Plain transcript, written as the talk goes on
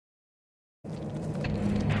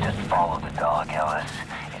follow the dog, Ellis.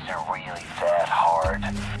 Is it really that hard?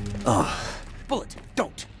 Ugh. Bullet,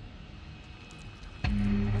 don't!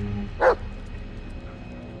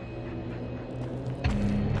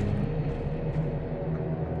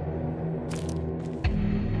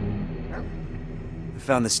 I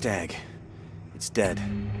found the stag. It's dead. You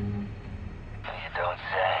don't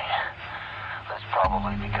say. That's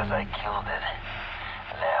probably because I killed it.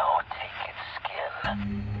 Now take its skin.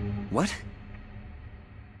 What?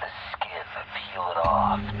 The skin, peel it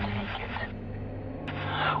off, take it.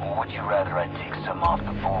 Or would you rather I take some off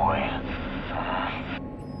the boy?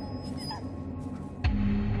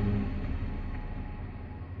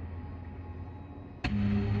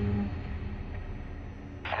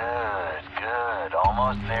 Good.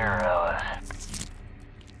 Almost there, Ellis.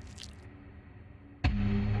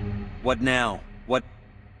 What now? What?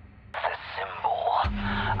 The symbol.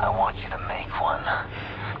 I want you to make one.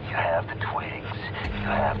 You have the twigs. You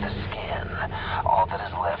have the skin. All that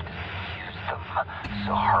is left is to use them.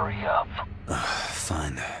 So hurry up.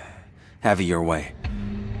 Fine. Have it your way.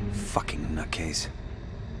 Fucking nutcase.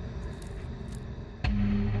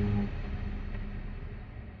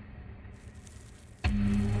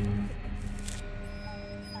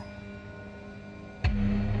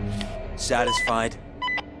 Satisfied?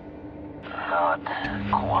 Not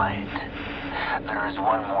quite. There is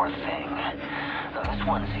one more thing. This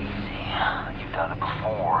one's easy. You've done it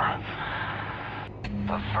before.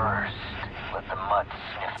 But first, let the mutt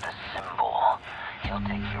sniff the symbol. He'll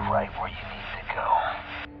take you right where you need to go.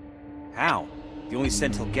 How? The only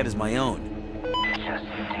scent he'll get is my own. Just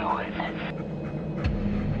do it.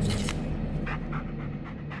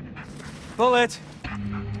 Bullet!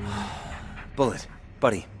 Bullet,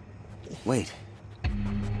 buddy. Wait.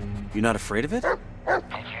 You're not afraid of it? Did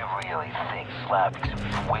you really think slapping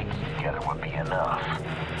some twigs together would be enough?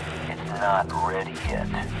 It's not ready yet.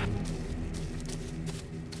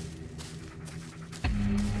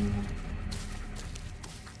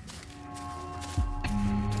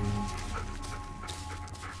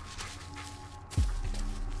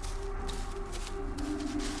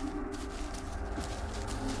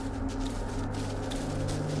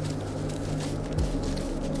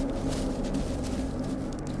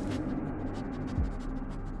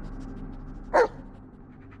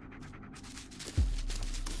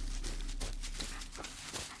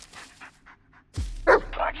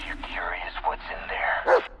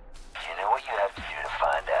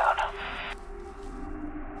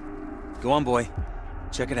 Go on, boy.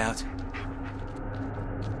 Check it out.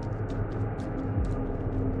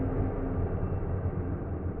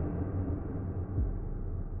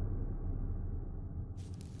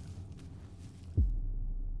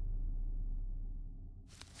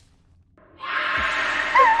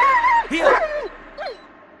 Here!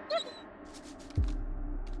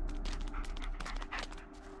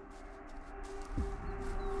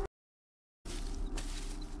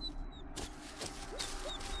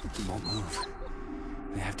 He won't move.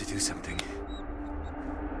 I have to do something.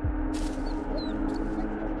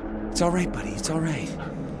 It's all right, buddy. It's all right.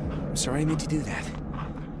 I'm sorry I made you do that.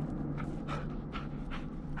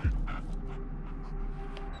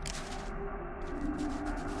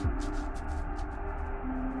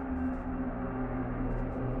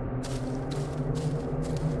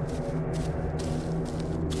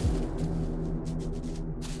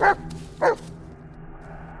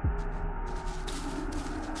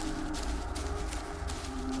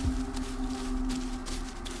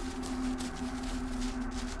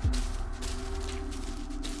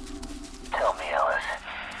 Tell me, Ellis,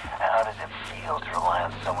 how does it feel to rely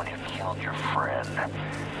on someone who killed your friend?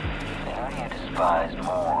 Who do you despise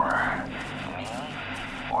more, me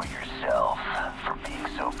or yourself, for being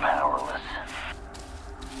so powerless?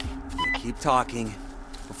 Keep talking.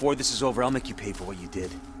 Before this is over, I'll make you pay for what you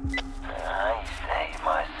did. I used to hate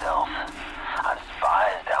myself. I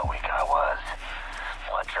despised how weak I was.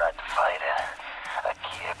 Well, I tried to fight it. I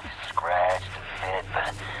kicked, scratched, and bit,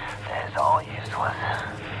 but that is all useless.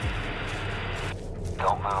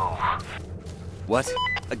 Don't move. What?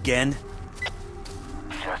 Again?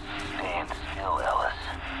 Just stand still, Ellis.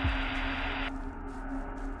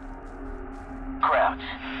 Crouch.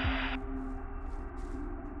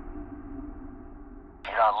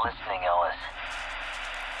 You're not listening, Ellis.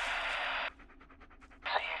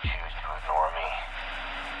 So you choose to ignore me.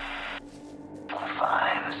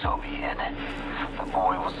 Fine, so be it. The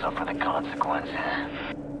boy will suffer the consequences.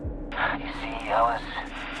 You see, Ellis,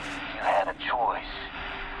 you had a choice.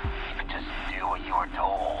 You could just do what you were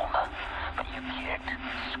told. But you kicked,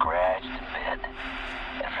 scratched, and bit.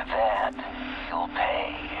 And for that, you'll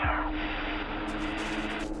pay.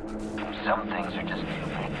 Some things are just too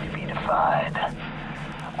big to be electrified.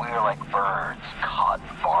 We're like birds caught in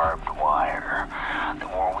barbed wire. The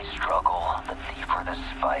more we struggle, the deeper the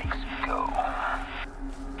spikes go.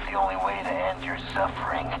 The only way to end your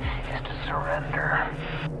suffering is to surrender.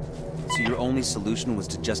 So your only solution was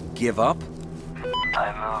to just give up?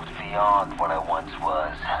 I moved beyond what I once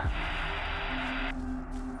was.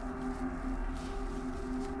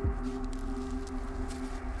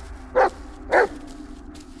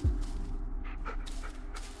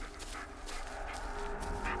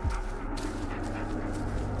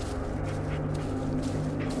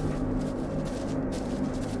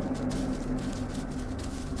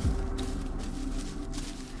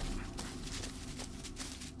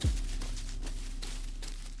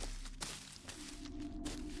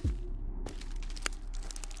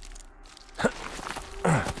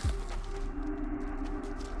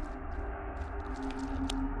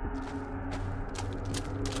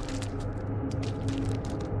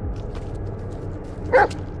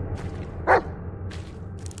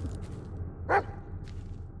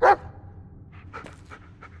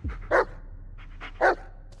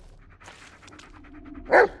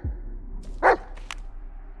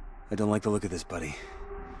 I don't like the look of this, buddy.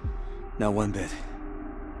 Not one bit.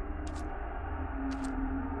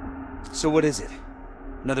 So what is it?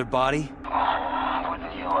 Another body?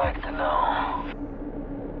 Wouldn't you like to know?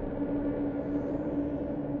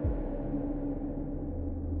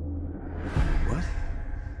 What?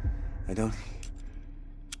 I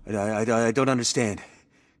don't understand.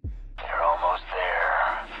 You're almost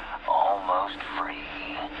there. Almost free.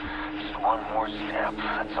 Just one more step,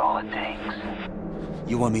 that's all it takes.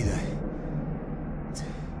 You want me to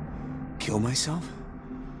kill myself?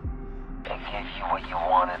 I gave you what you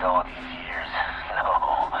wanted all these years.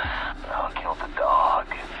 No, kill the dog.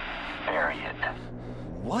 Bury it.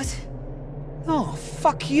 What? No,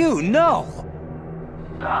 fuck you, no!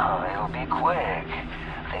 Oh, it'll be quick.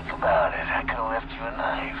 Think about it. I could have left you a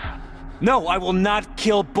knife. No, I will not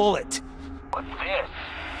kill Bullet! But this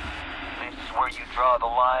is where you draw the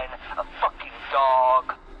line. A fucking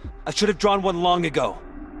dog. I should have drawn one long ago.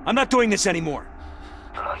 I'm not doing this anymore.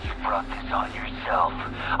 Oh, you brought this on yourself.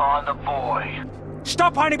 On the boy.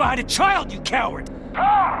 Stop hiding behind a child, you coward!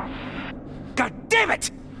 Ah! God damn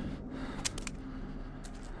it!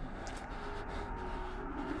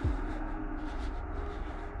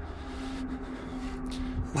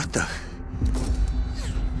 What the?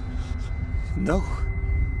 No.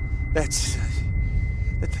 That's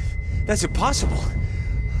impossible.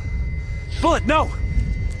 Bullet, no!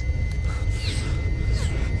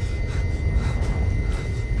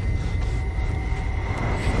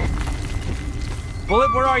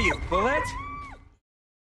 Bullet, where are you? Bullet?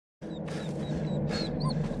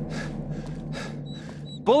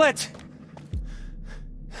 Bullet!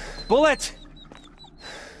 Bullet!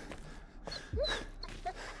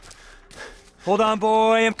 Hold on,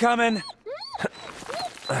 boy, I'm coming.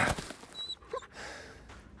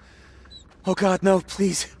 Oh God, no,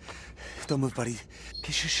 please. Don't move, buddy.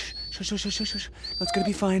 Okay, shush, shush, shush, shush, shush, shush. No, it's gonna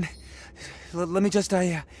be fine. Let me just,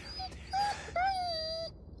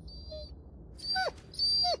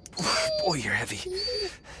 Boy, you're heavy.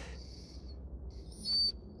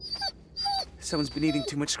 Someone's been eating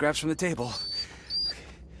too much scraps from the table.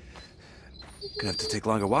 Gonna have to take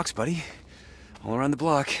longer walks, buddy. All around the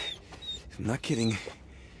block. I'm not kidding.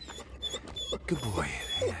 Good boy.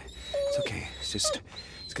 It's okay.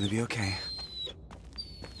 It's gonna be okay.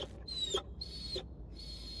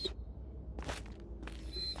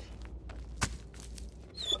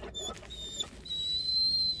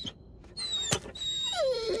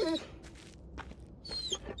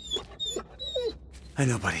 I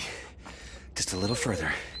know, buddy. Just a little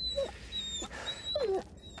further.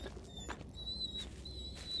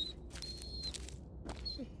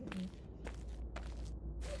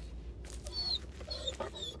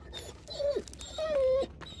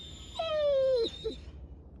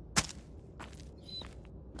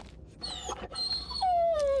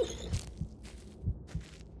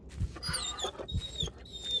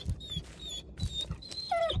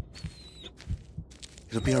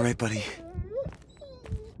 It'll be all right, buddy.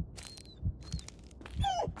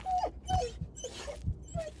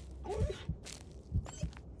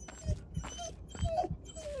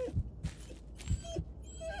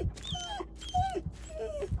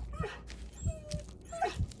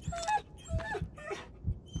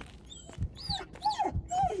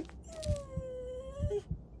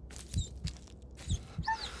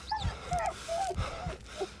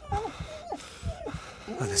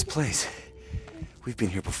 Oh, this place. We've been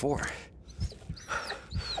here before.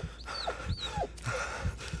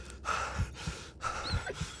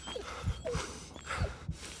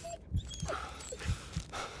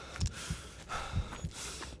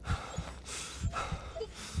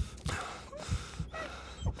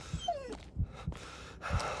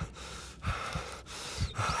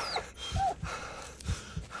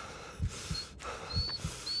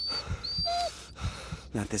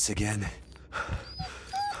 Not this again.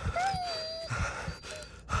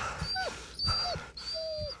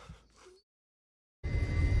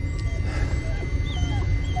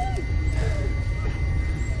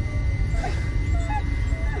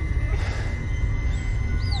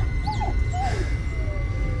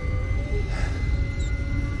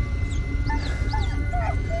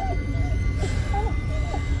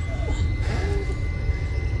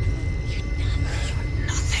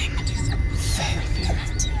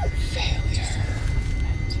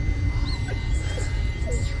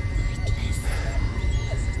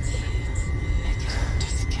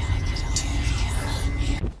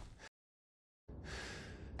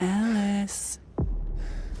 Ellis.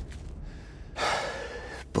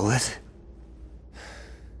 Bullet?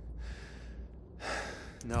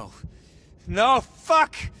 No. No,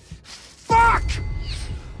 fuck! Fuck!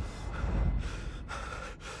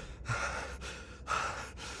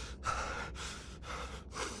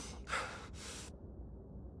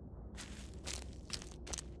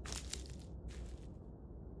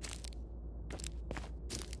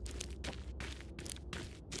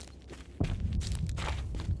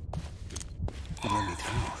 Let me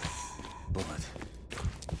through. Bullet.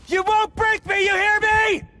 You won't break me, you hear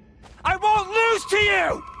me? I won't lose to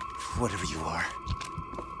you! Whatever you are.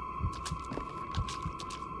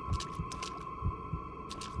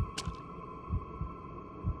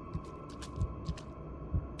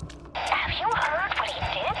 Have you heard what he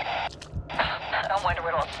did? I wonder if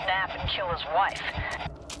it'll snap and kill his wife.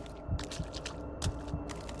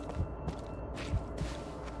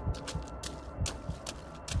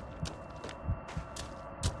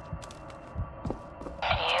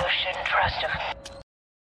 You shouldn't trust him.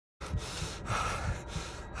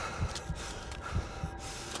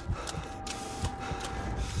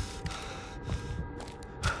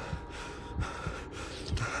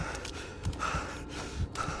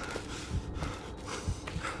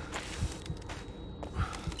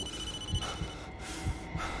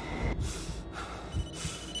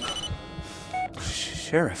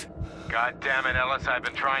 Sheriff. God damn it, Ellis, I've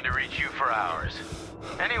been trying to reach you for hours.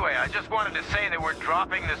 Anyway, I just wanted to say that we're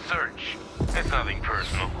dropping the search. It's nothing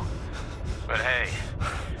personal. But hey,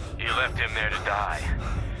 you left him there to die.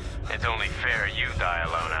 It's only fair you die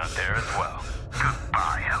alone out there as well.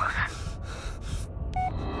 Goodbye, Ellis.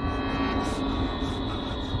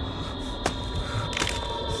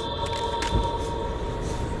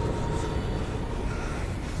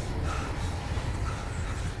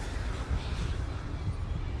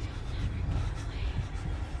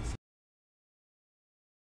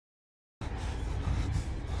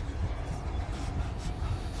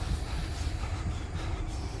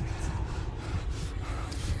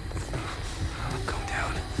 Calm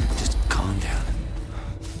down. Just calm down.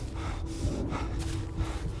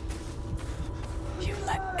 You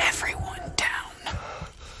let everyone down.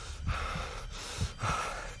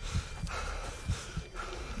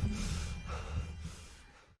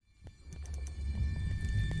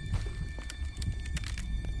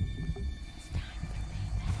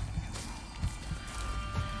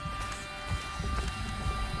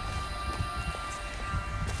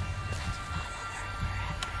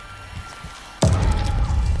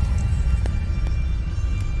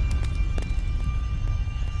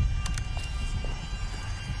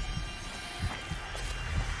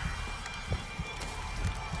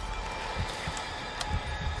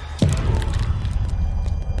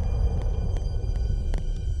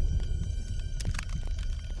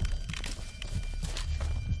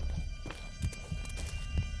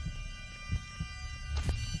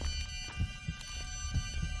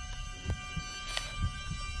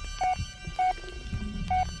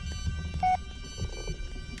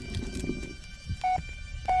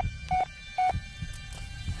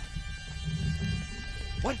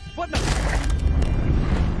 What the?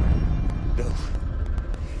 No.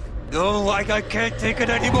 No, like I can't take it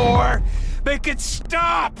anymore! Make it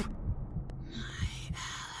stop!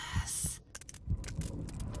 Ellis.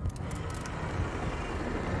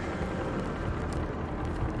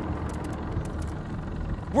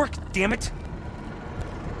 Work, damn it!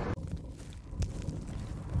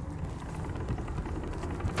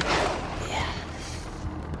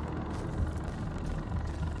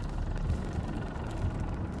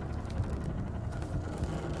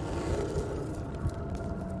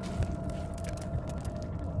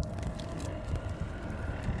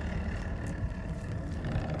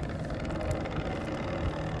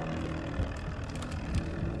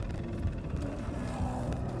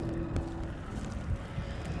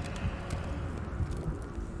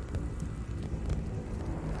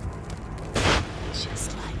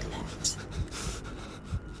 Just like that.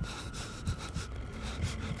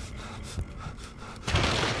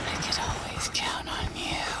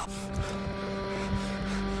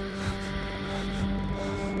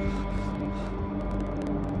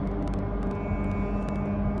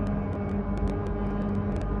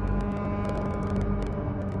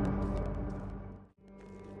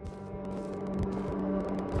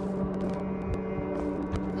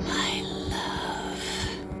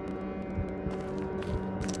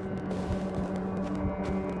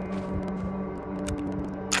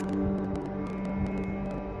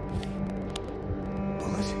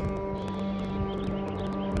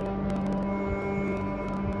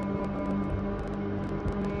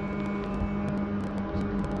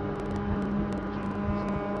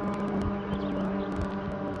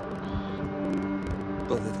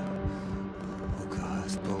 Bullet. Oh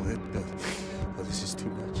God, bullet. Oh, this is too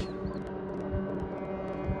much.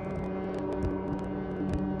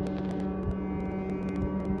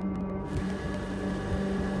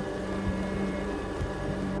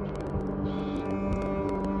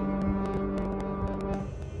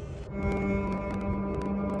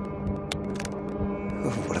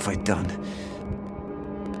 Oh, what have I done?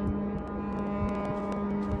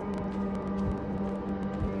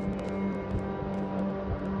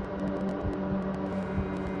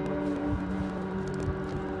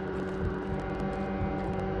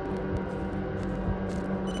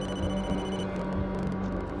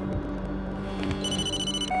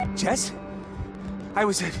 Jess? I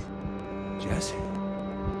was in... Jess?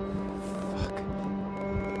 Fuck.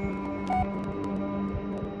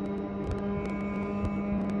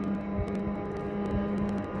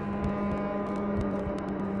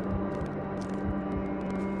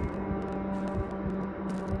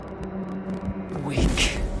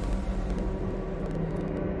 Weak.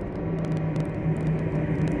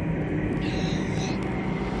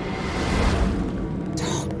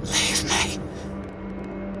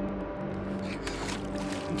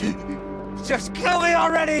 Just kill me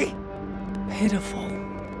already! Pitiful.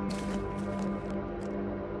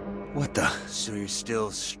 What the? So you're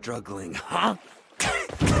still struggling, huh?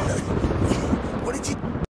 What did you...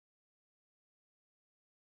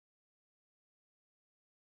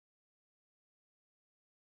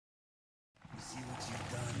 See what you've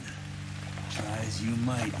done. Try as you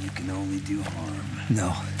might, you can only do harm.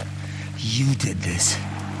 No. You did this.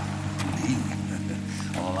 Me?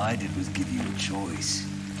 All I did was give you a choice.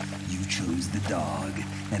 You chose the dog,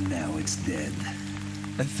 and now it's dead.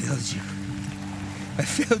 I failed you. I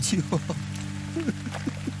failed you all.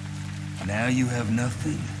 Now you have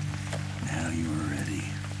nothing. Now you are ready.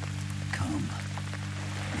 Come.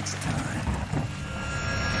 It's time.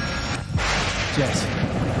 Jess,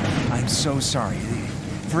 I'm so sorry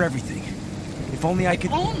for everything. If only I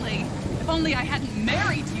could... If only I hadn't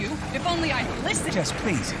married you. If only I'd listened. Jess,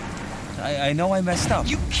 please. I know I messed up.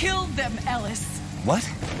 You killed them, Ellis. What?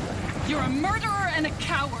 You're a murderer and a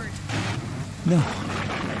coward. No.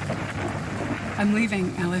 I'm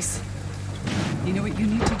leaving, Ellis. You know what you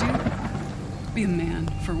need to do? Be a man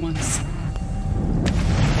for once.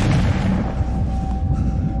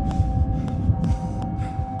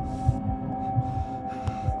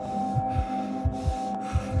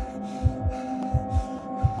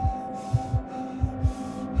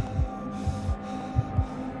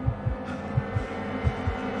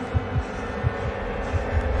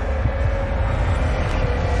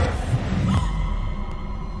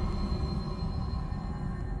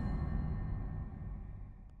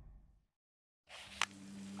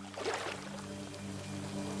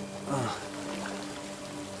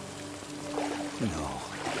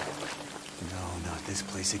 No, not this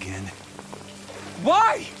place again.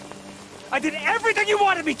 Why? I did everything you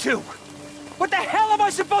wanted me to! What the hell am I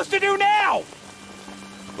supposed to do now?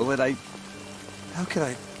 Bullet, how could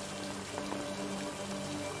I...